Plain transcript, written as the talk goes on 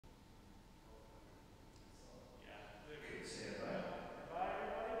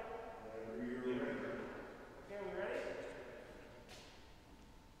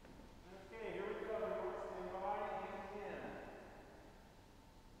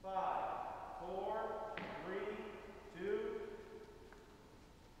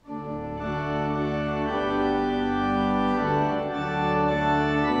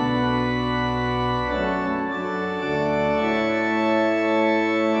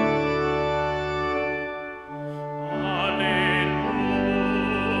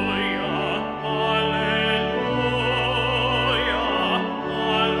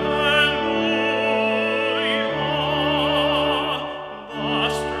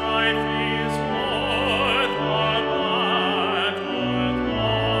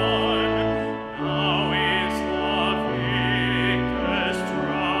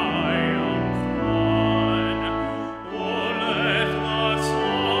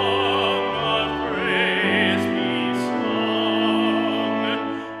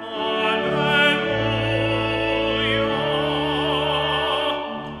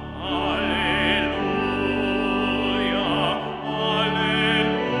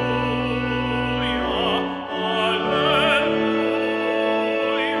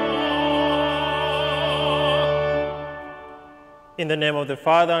In the name of the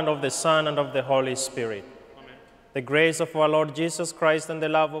Father, and of the Son, and of the Holy Spirit. Amen. The grace of our Lord Jesus Christ, and the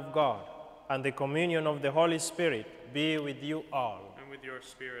love of God, and the communion of the Holy Spirit be with you all. And with your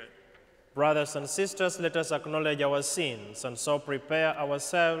spirit. Brothers and sisters, let us acknowledge our sins, and so prepare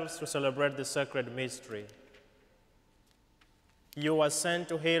ourselves to celebrate the sacred mystery. You were sent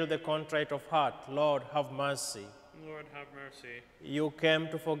to heal the contrite of heart. Lord, have mercy. Lord, have mercy. You came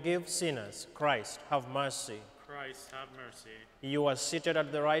to forgive sinners. Christ, have mercy. Christ, have mercy. You are seated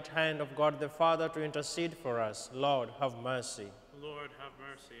at the right hand of God the Father to intercede for us. Lord, have mercy. Lord, have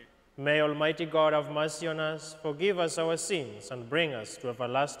mercy. May Almighty God have mercy on us, forgive us our sins, and bring us to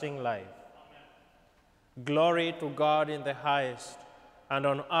everlasting life. Amen. Glory to God in the highest, and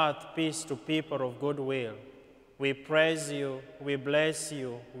on earth peace to people of good will. We praise you, we bless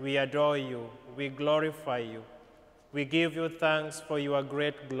you, we adore you, we glorify you. We give you thanks for your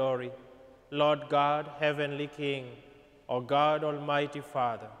great glory. Lord God, heavenly King, O God, Almighty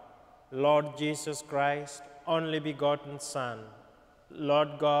Father, Lord Jesus Christ, only begotten Son,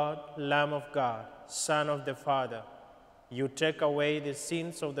 Lord God, Lamb of God, Son of the Father, you take away the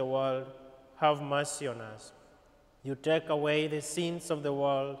sins of the world, have mercy on us. You take away the sins of the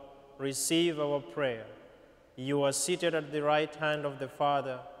world, receive our prayer. You are seated at the right hand of the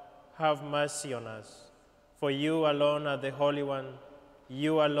Father, have mercy on us. For you alone are the Holy One,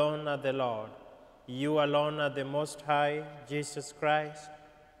 you alone are the Lord, you alone are the Most High, Jesus Christ,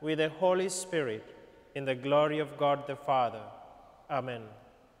 with the Holy Spirit, in the glory of God the Father. Amen.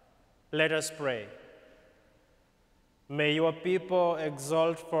 Let us pray. May your people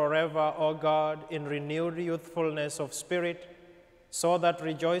exult forever, O God, in renewed youthfulness of spirit, so that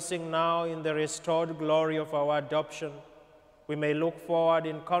rejoicing now in the restored glory of our adoption, we may look forward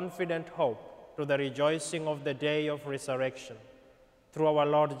in confident hope to the rejoicing of the day of resurrection. Through our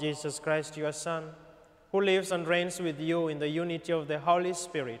Lord Jesus Christ, your Son, who lives and reigns with you in the unity of the Holy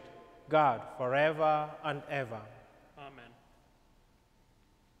Spirit, God, forever and ever. Amen.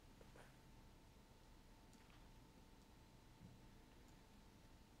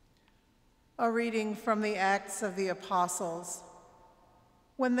 A reading from the Acts of the Apostles.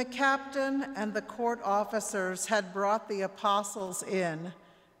 When the captain and the court officers had brought the apostles in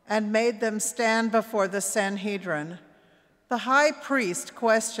and made them stand before the Sanhedrin, the high priest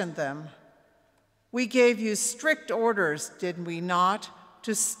questioned them. We gave you strict orders, did we not,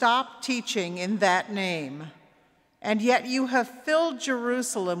 to stop teaching in that name? And yet you have filled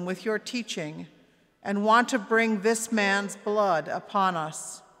Jerusalem with your teaching and want to bring this man's blood upon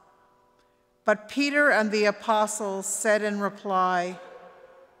us. But Peter and the apostles said in reply,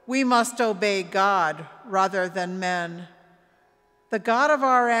 we must obey God rather than men. The God of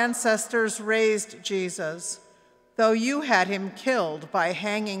our ancestors raised Jesus, though you had him killed by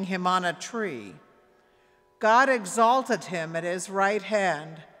hanging him on a tree. God exalted him at his right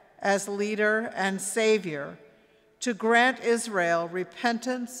hand as leader and Savior to grant Israel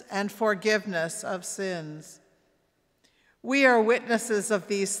repentance and forgiveness of sins. We are witnesses of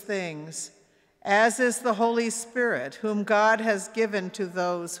these things, as is the Holy Spirit, whom God has given to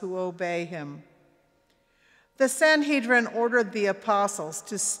those who obey him. The Sanhedrin ordered the apostles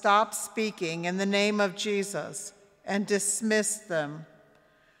to stop speaking in the name of Jesus and dismissed them.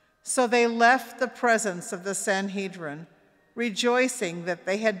 So they left the presence of the Sanhedrin, rejoicing that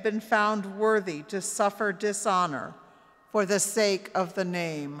they had been found worthy to suffer dishonor for the sake of the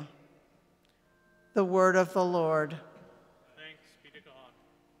name. The word of the Lord. Thanks be to God.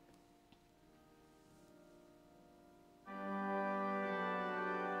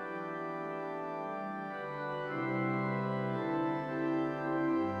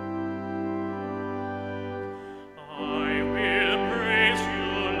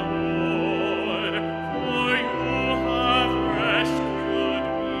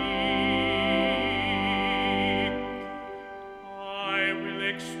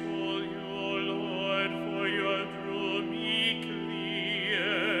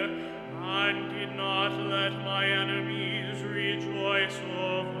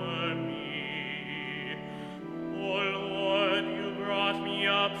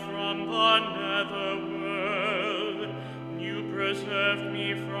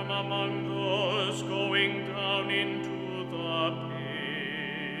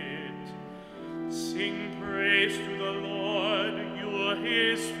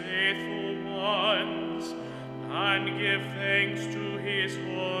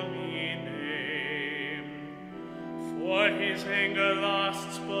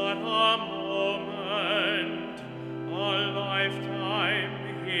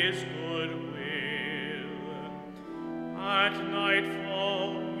 At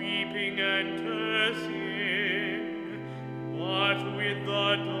nightfall, weeping and cursing, but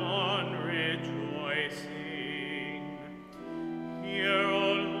the dawn rejoicing. Hear,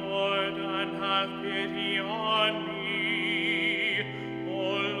 O Lord, and have pity on me. O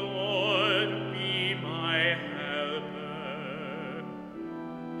Lord, be my helper.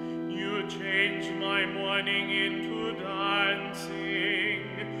 You change my mourning into dancing.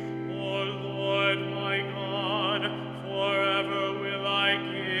 O Lord, my God, forever will I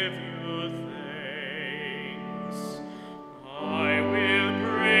give you thanks. I will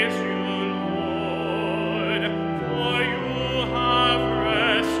praise you, Lord, for you have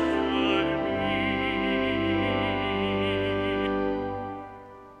rescued me.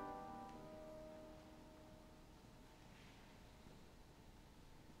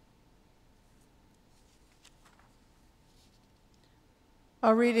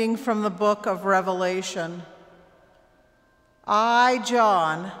 A reading from the book of Revelation. I,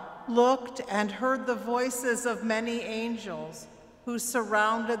 John, looked and heard the voices of many angels who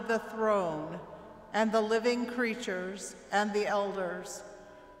surrounded the throne and the living creatures and the elders.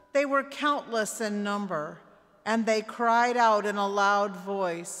 They were countless in number, and they cried out in a loud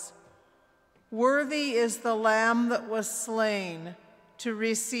voice, "Worthy is the Lamb that was slain to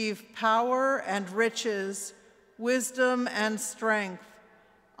receive power and riches, wisdom and strength,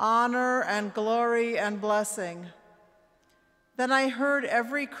 honor and glory and blessing." Then I heard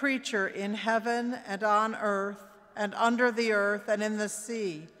every creature in heaven and on earth and under the earth and in the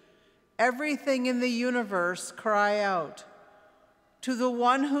sea, everything in the universe cry out, "To the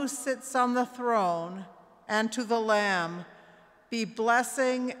one who sits on the throne and to the Lamb be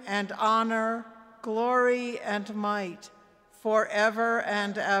blessing and honor, glory and might, forever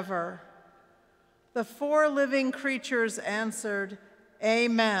and ever." The four living creatures answered,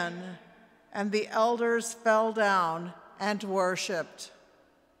 "Amen," and the elders fell down and worshiped.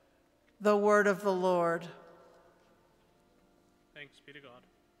 The word of the Lord. Thanks be to God.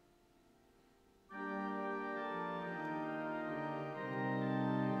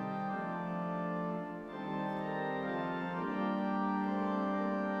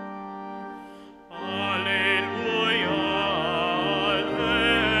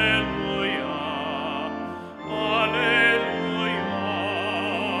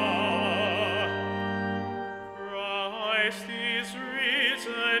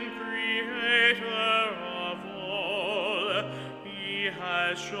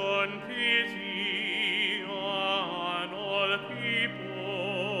 Shown pity on all people.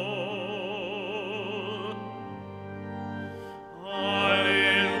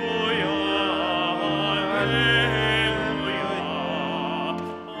 Alleluia, alleluia,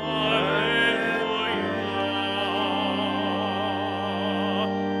 alleluia.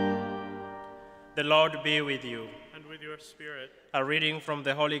 The Lord be with you. And with your spirit. A reading from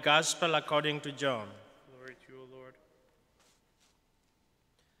the Holy Gospel according to John. Glory to you, O Lord.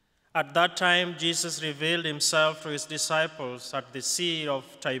 At that time, Jesus revealed himself to his disciples at the Sea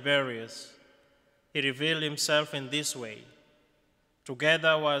of Tiberias. He revealed himself in this way.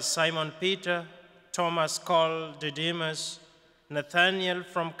 Together were Simon Peter, Thomas called Didymus, Nathanael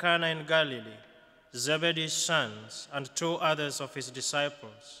from Cana in Galilee, Zebedee's sons, and two others of his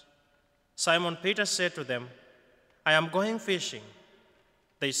disciples. Simon Peter said to them, "I am going fishing."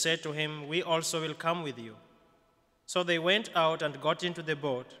 They said to him, "We also will come with you." So they went out and got into the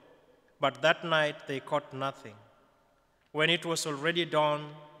boat, but that night they caught nothing. When it was already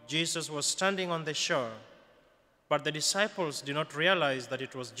dawn, Jesus was standing on the shore, but the disciples did not realize that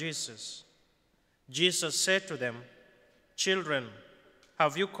it was Jesus. Jesus said to them, "Children,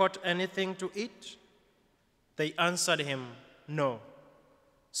 have you caught anything to eat?" They answered him, "No."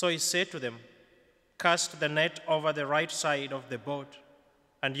 So he said to them, "Cast the net over the right side of the boat,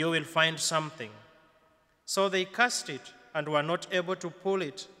 and you will find something." So they cast it and were not able to pull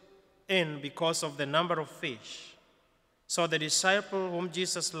it in because of the number of fish. So the disciple whom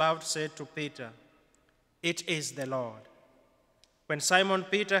Jesus loved said to Peter, "It is the Lord." When Simon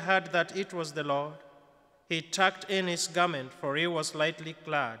Peter heard that it was the Lord, he tucked in his garment, for he was lightly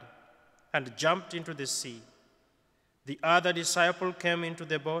clad, and jumped into the sea. The other disciple came into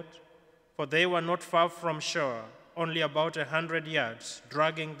the boat, for they were not far from shore, only about 100 yards,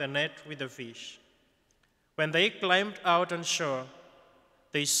 dragging the net with the fish. When they climbed out on shore,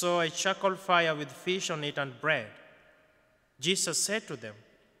 they saw a charcoal fire with fish on it and bread. Jesus said to them,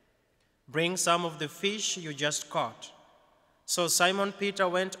 "Bring some of the fish you just caught." So Simon Peter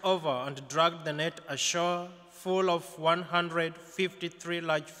went over and dragged the net ashore full of 153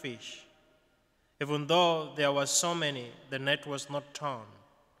 large fish. Even though there were so many, the net was not torn.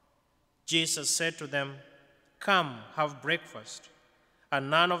 Jesus said to them, "Come, have breakfast."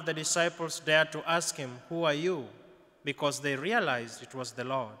 And none of the disciples dared to ask him, "Who are you?" because they realized it was the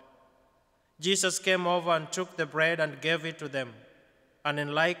Lord. Jesus came over and took the bread and gave it to them, and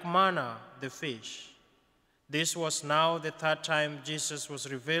in like manner the fish. This was now the third time Jesus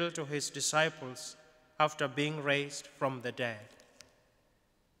was revealed to his disciples after being raised from the dead.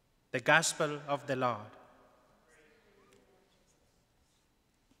 The Gospel of the Lord.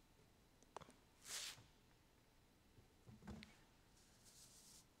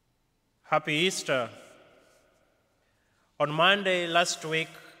 Happy Easter. On Monday last week,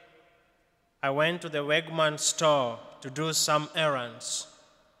 I went to the Wegmans store to do some errands,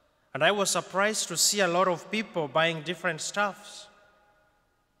 and I was surprised to see a lot of people buying different stuffs.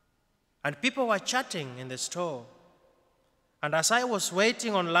 And people were chatting in the store. And as I was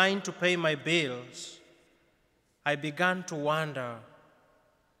waiting online to pay my bills, I began to wonder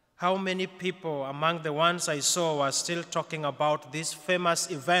how many people among the ones I saw were still talking about this famous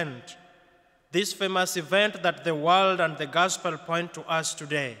event that the world and the gospel point to us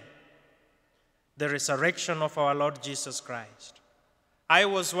today, the resurrection of our Lord Jesus Christ. I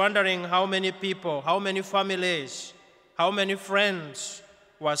was wondering how many people, how many families, how many friends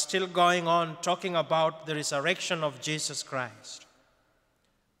were still going on talking about the resurrection of Jesus Christ.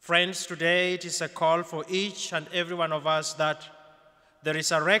 Friends, today it is a call for each and every one of us that the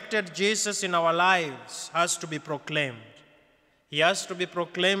resurrected Jesus in our lives has to be proclaimed. He has to be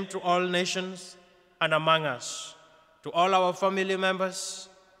proclaimed to all nations and among us, to all our family members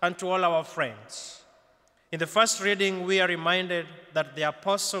and to all our friends. In the first reading, we are reminded that the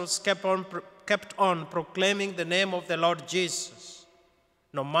apostles kept on proclaiming the name of the Lord Jesus,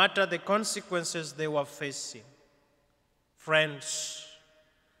 no matter the consequences they were facing. Friends,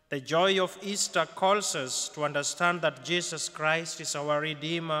 the joy of Easter calls us to understand that Jesus Christ is our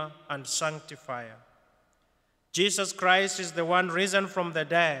Redeemer and Sanctifier. Jesus Christ is the one risen from the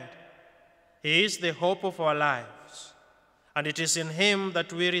dead. He is the hope of our lives, and it is in him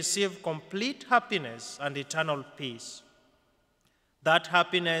that we receive complete happiness and eternal peace. That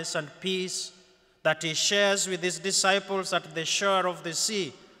happiness and peace that he shares with his disciples at the shore of the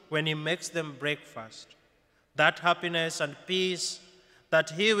sea when he makes them breakfast. That happiness and peace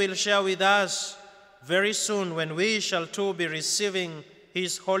that he will share with us very soon when we shall too be receiving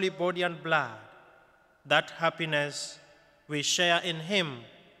his holy body and blood. That happiness we share in him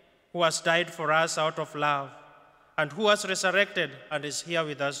who has died for us out of love and who has resurrected and is here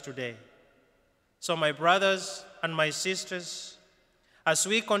with us today. So my brothers and my sisters, as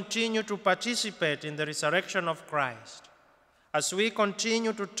we continue to participate in the resurrection of Christ, as we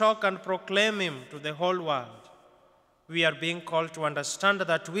continue to talk and proclaim him to the whole world, we are being called to understand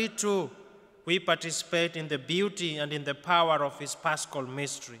that we too, we participate in the beauty and in the power of his Paschal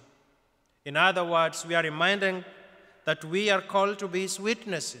mystery. In other words, we are reminded that we are called to be his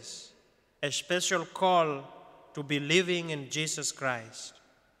witnesses, a special call to be living in Jesus Christ,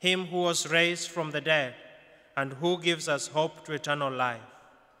 him who was raised from the dead and who gives us hope to eternal life.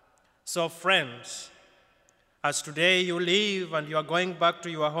 So friends, as today you leave and you are going back to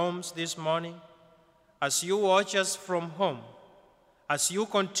your homes this morning, as you watch us from home, as you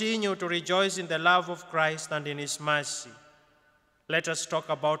continue to rejoice in the love of Christ and in his mercy, let us talk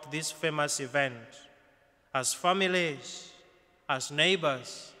about this famous event as families, as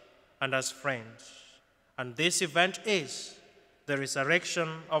neighbors, and as friends. And this event is the resurrection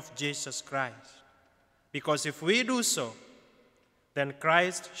of Jesus Christ. Because if we do so, then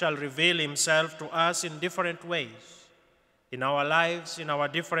Christ shall reveal himself to us in different ways, in our lives, in our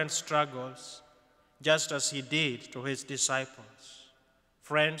different struggles, just as he did to his disciples.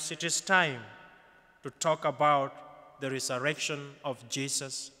 Friends, it is time to talk about the resurrection of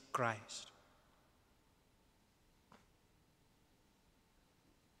Jesus Christ.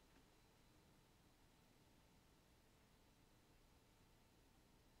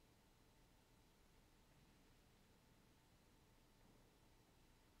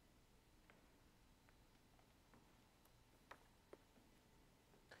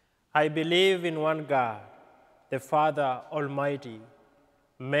 I believe in one God, the Father Almighty,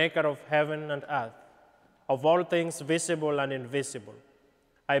 maker of heaven and earth, of all things visible and invisible.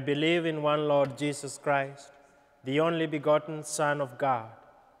 I believe in one Lord Jesus Christ, the only begotten Son of God,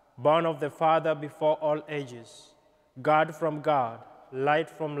 born of the Father before all ages, God from God, light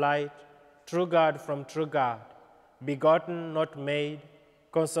from light, true God from true God, begotten, not made,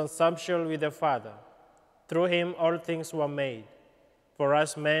 consubstantial with the Father. Through him all things were made. For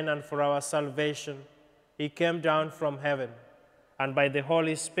us men and for our salvation, he came down from heaven, and by the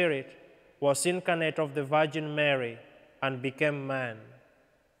Holy Spirit was incarnate of the Virgin Mary and became man.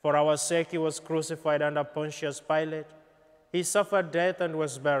 For our sake he was crucified under Pontius Pilate. He suffered death and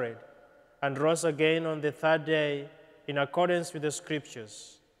was buried, and rose again on the third day in accordance with the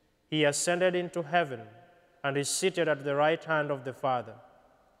Scriptures. He ascended into heaven and is seated at the right hand of the Father.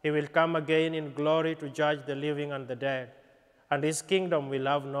 He will come again in glory to judge the living and the dead, and his kingdom will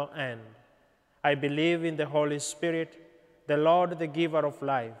have no end. I believe in the Holy Spirit, the Lord, the giver of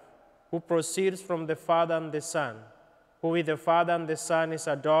life, who proceeds from the Father and the Son, who with the Father and the Son is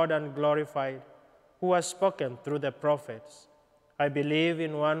adored and glorified, who has spoken through the prophets. I believe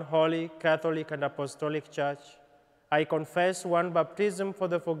in one holy, Catholic, and Apostolic Church. I confess one baptism for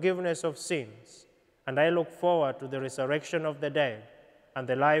the forgiveness of sins, and I look forward to the resurrection of the dead and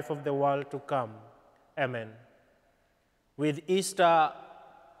the life of the world to come. Amen. With Easter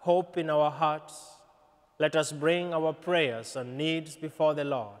hope in our hearts, let us bring our prayers and needs before the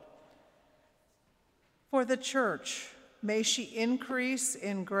Lord. For the Church, may she increase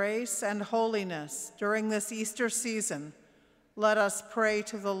in grace and holiness during this Easter season. Let us pray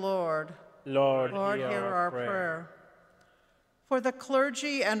to the Lord. Lord, hear our prayer. For the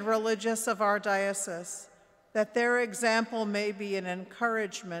clergy and religious of our diocese, that their example may be an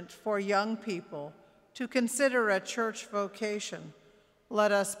encouragement for young people to consider a church vocation,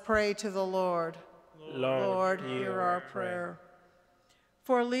 let us pray to the Lord. Lord, hear our prayer.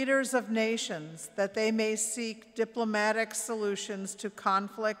 For leaders of nations, that they may seek diplomatic solutions to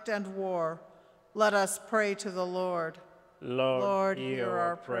conflict and war, let us pray to the Lord. Lord, hear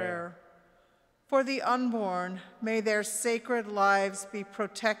our prayer. For the unborn, may their sacred lives be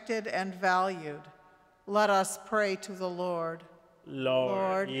protected and valued. Let us pray to the Lord.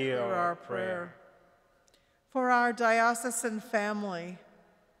 Lord, hear our prayer. For our diocesan family,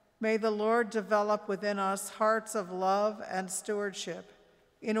 may the Lord develop within us hearts of love and stewardship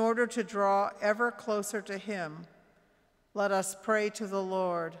in order to draw ever closer to him. Let us pray to the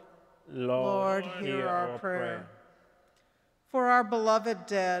Lord. Lord, hear our prayer. For our beloved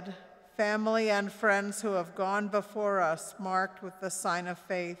dead, family and friends who have gone before us marked with the sign of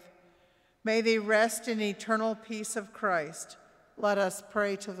faith, may they rest in eternal peace of Christ. Let us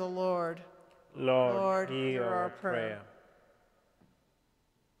pray to the Lord. Lord, hear our prayer.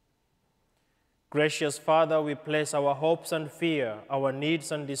 Gracious Father, we place our hopes and fear, our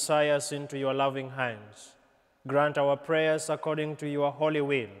needs and desires into your loving hands. Grant our prayers according to your holy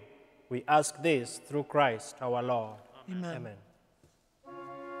will. We ask this through Christ our Lord. Amen. Amen.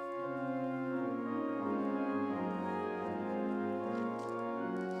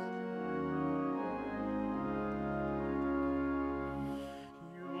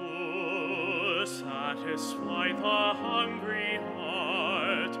 Satisfy the hungry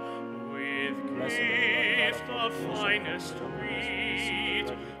heart with gift of finest wheat.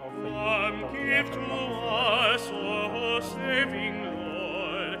 Come, give to us, O saving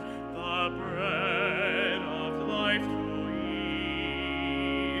Lord, the bread of life to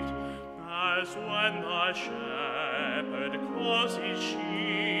eat. As when the shepherd calls his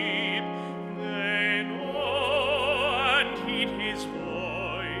sheep, they know and heed his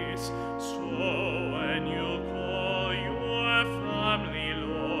voice. So when you call your family,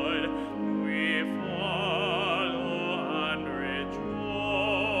 Lord, we follow and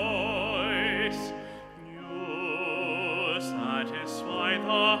rejoice. You satisfy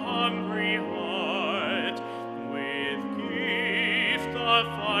the hungry heart with gift of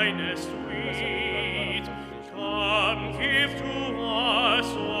finest wheat. Come, give to us,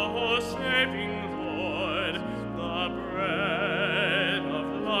 O saving Lord, the bread of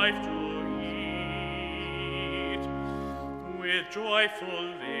life to with joyful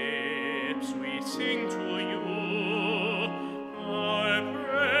lips we sing to you our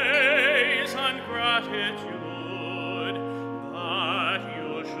praise and gratitude, that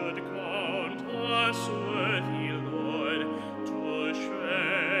you should count us worthy, Lord, to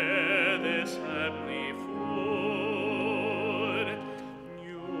share this heavenly food.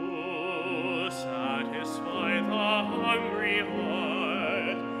 You satisfy the hungry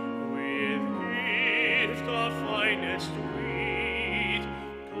heart with gift of finest wheat.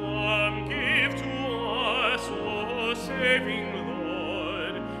 Come, give to us, O saving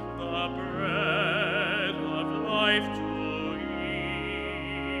Lord, the bread of life to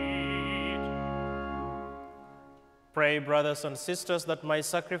eat. Pray, brothers and sisters, that my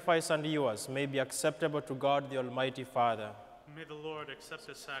sacrifice and yours may be acceptable to God the Almighty Father. May the Lord accept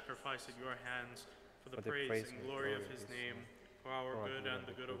this sacrifice at your hands for the praise and glory of his name, for our good and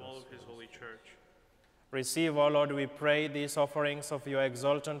the good of all of his holy church. Receive, O Lord, we pray, these offerings of your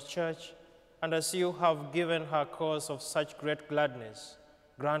exultant church, and as you have given her cause of such great gladness,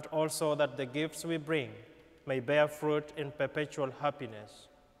 grant also that the gifts we bring may bear fruit in perpetual happiness,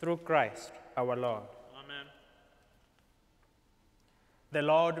 through Christ our Lord. Amen. The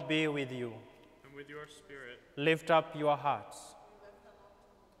Lord be with you. and with your spirit, lift up your hearts.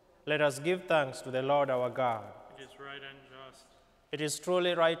 Let us give thanks to the Lord our God. it is right and just. It is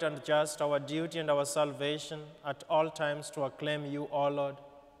truly right and just, our duty and our salvation, at all times to acclaim you, O Lord,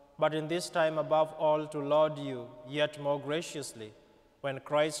 but in this time above all to laud you, yet more graciously, when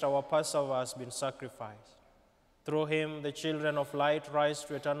Christ our Passover has been sacrificed. Through him the children of light rise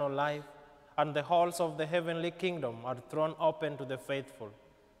to eternal life, and the halls of the heavenly kingdom are thrown open to the faithful.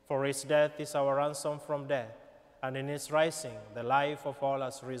 For his death is our ransom from death, and in his rising the life of all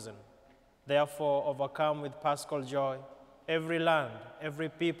has risen. Therefore, overcome with paschal joy, every land, every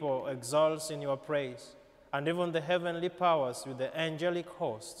people exalts in your praise, and even the heavenly powers with the angelic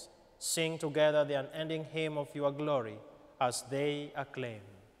hosts sing together the unending hymn of your glory as they acclaim.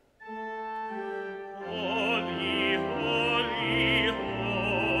 Holy, holy,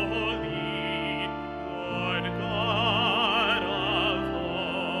 holy, Lord God of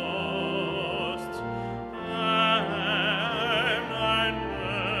hosts. Heaven and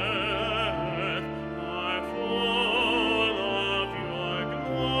earth are full of your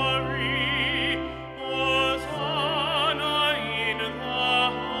glory. Hosanna in the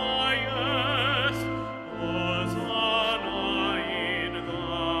highest. Hosanna in the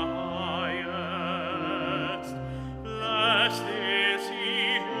highest. Blessed is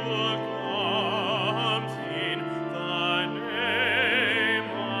he who comes in the name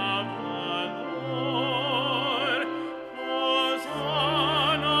of the Lord.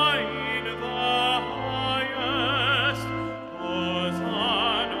 Hosanna in the highest.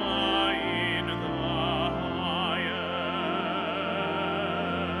 Hosanna in the highest.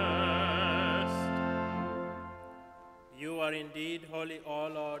 You are indeed holy, O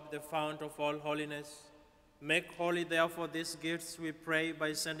Lord, the fount of all holiness. Make holy, therefore, these gifts, we pray,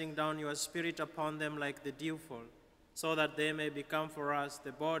 by sending down your Spirit upon them like the dewfall, so that they may become for us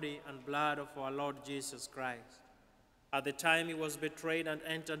the body and blood of our Lord Jesus Christ. At the time he was betrayed and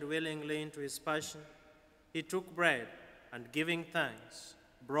entered willingly into his passion, he took bread, and giving thanks,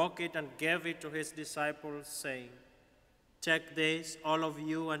 broke it and gave it to his disciples, saying, "Take this, all of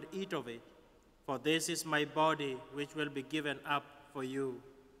you, and eat of it, for this is my body, which will be given up for you."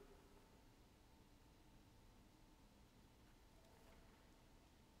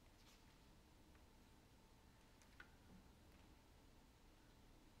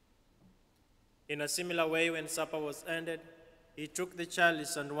 In a similar way, when supper was ended, he took the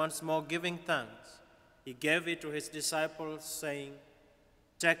chalice, and once more giving thanks, he gave it to his disciples, saying,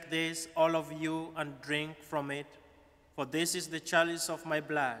 "Take this, all of you, and drink from it, for this is the chalice of my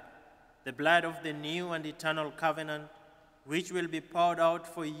blood, the blood of the new and eternal covenant, which will be poured out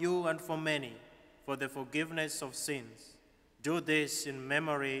for you and for many for the forgiveness of sins. Do this in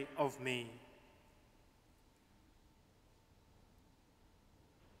memory of me."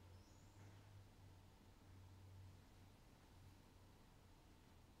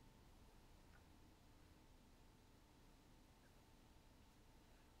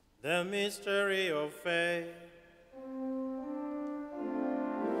 The mystery of faith.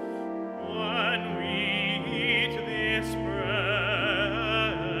 When we eat this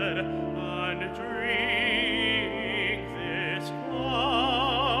bread and drink this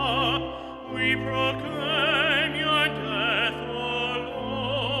cup, we proclaim your death, O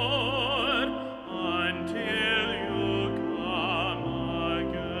Lord, until you come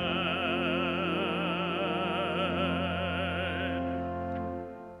again.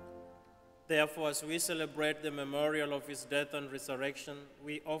 Therefore, as we celebrate the memorial of his death and resurrection,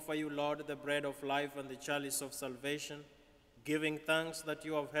 we offer you, Lord, the bread of life and the chalice of salvation, giving thanks that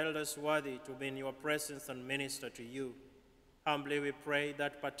you have held us worthy to be in your presence and minister to you. Humbly we pray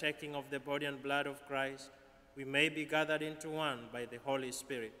that, partaking of the body and blood of Christ, we may be gathered into one by the Holy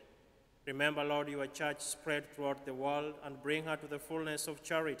Spirit. Remember, Lord, your church spread throughout the world, and bring her to the fullness of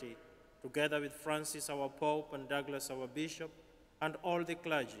charity, together with Francis our Pope and Douglas our Bishop, and all the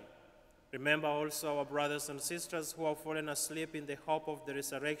clergy. Remember also our brothers and sisters who have fallen asleep in the hope of the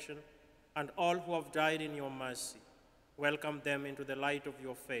resurrection, and all who have died in your mercy. Welcome them into the light of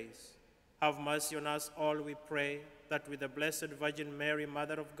your face. Have mercy on us all, we pray, that with the Blessed Virgin Mary,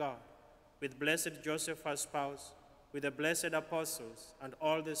 Mother of God, with blessed Joseph, her spouse, with the blessed apostles, and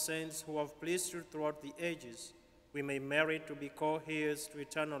all the saints who have pleased you throughout the ages, we may merit to be co-heirs to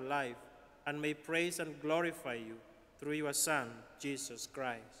eternal life, and may praise and glorify you through your Son, Jesus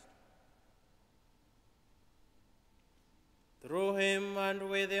Christ. Through him,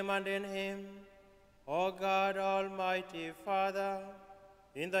 and with him, and in him, O God, Almighty Father,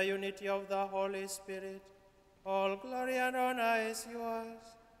 in the unity of the Holy Spirit, all glory and honor is yours,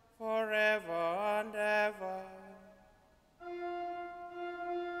 forever and ever.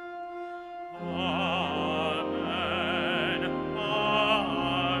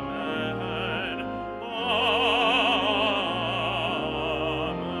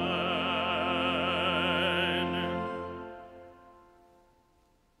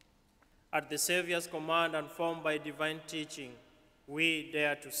 At the Savior's command and formed by divine teaching, we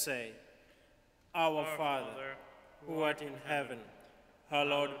dare to say, Our Father, who art in heaven,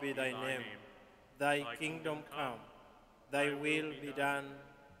 hallowed be thy name. Thy kingdom come, thy will be done,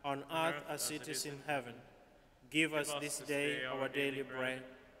 on earth as it is in heaven. Give us this day our daily bread,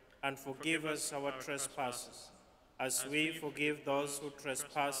 and forgive us our trespasses, as we forgive those who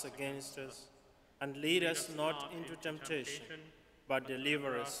trespass against us. And lead us not into temptation, but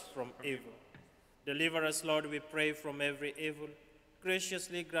deliver us from evil. Deliver us, Lord, we pray, from every evil.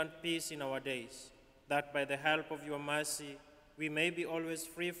 Graciously grant peace in our days, that by the help of your mercy we may be always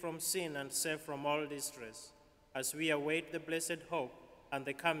free from sin and safe from all distress, as we await the blessed hope and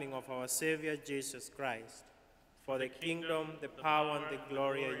the coming of our Savior Jesus Christ. For the kingdom, the power, and the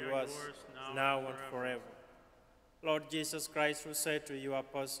glory are yours, now and forever. Lord Jesus Christ, who said to your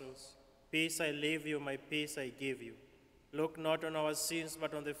apostles, Peace I leave you, my peace I give you. Look not on our sins,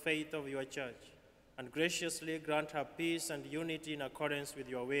 but on the faith of your church, and graciously grant her peace and unity in accordance with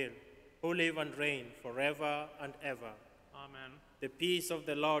your will, who live and reign forever and ever. Amen. The peace of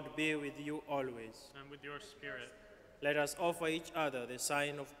the Lord be with you always. And with your spirit. Let us offer each other the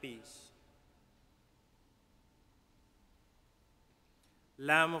sign of peace.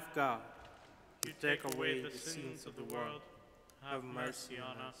 Lamb of God, you take away the sins of the world, have mercy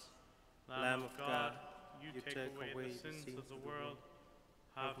on us. Lamb of God, you take away the sins of the world,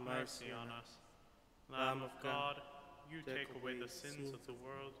 have mercy on us. Lamb of God, you take away the sins of the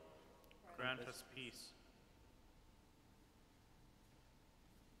world, grant us peace.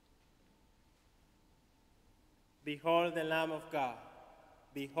 Behold the Lamb of God.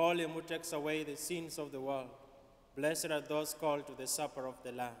 Behold him who takes away the sins of the world. Blessed are those called to the supper of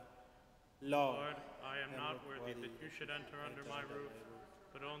the Lamb. Lord, I am not worthy that you should enter under my roof,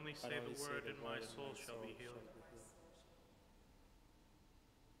 but only say the word and my soul shall be healed.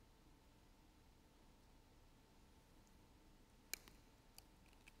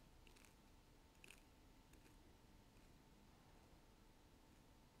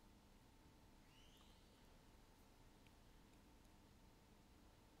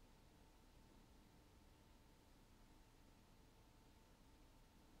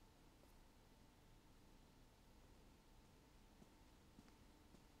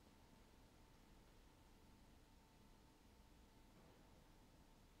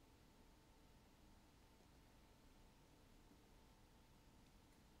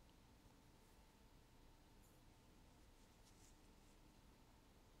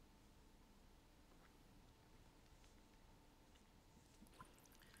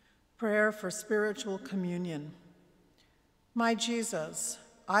 Prayer for spiritual communion. My Jesus,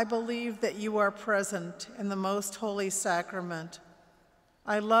 I believe that you are present in the most holy sacrament.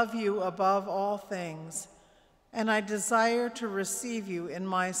 I love you above all things, and I desire to receive you in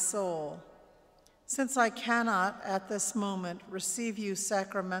my soul. Since I cannot at this moment receive you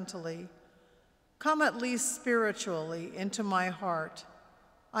sacramentally, come at least spiritually into my heart.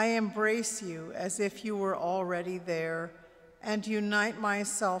 I embrace you as if you were already there, and unite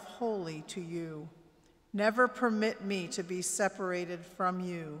myself wholly to you. Never permit me to be separated from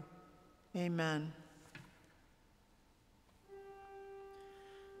you. Amen.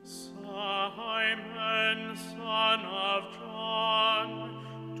 Simon, son of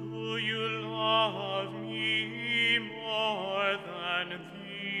John, do you love me more than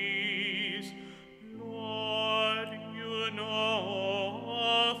these? Lord, you know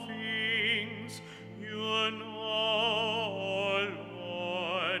all things. You know,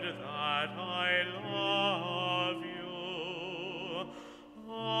 Lord, that I love you.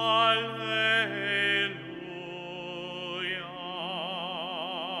 Alleluia.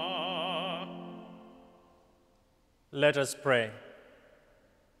 Let us pray.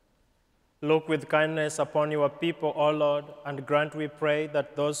 Look with kindness upon your people, O Lord, and grant, we pray,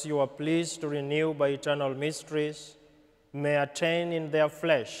 that those you are pleased to renew by eternal mysteries may attain in their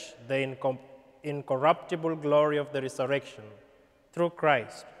flesh the incorruptible glory of the resurrection, through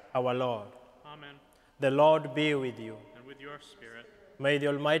Christ our Lord. Amen. The Lord be with you. And with your spirit. May the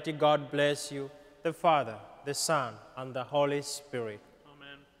Almighty God bless you, the Father, the Son, and the Holy Spirit.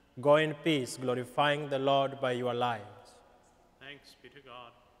 Amen. Go in peace, glorifying the Lord by your lives. Thanks be to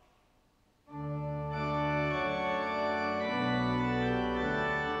God.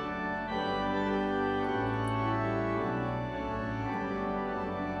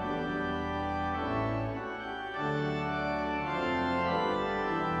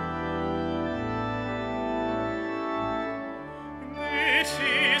 This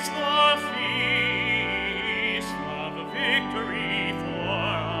is the feast of victory for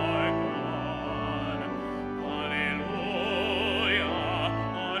our God. Alleluia,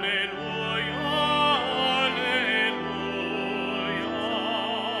 alleluia.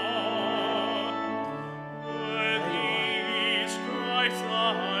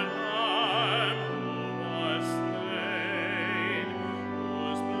 all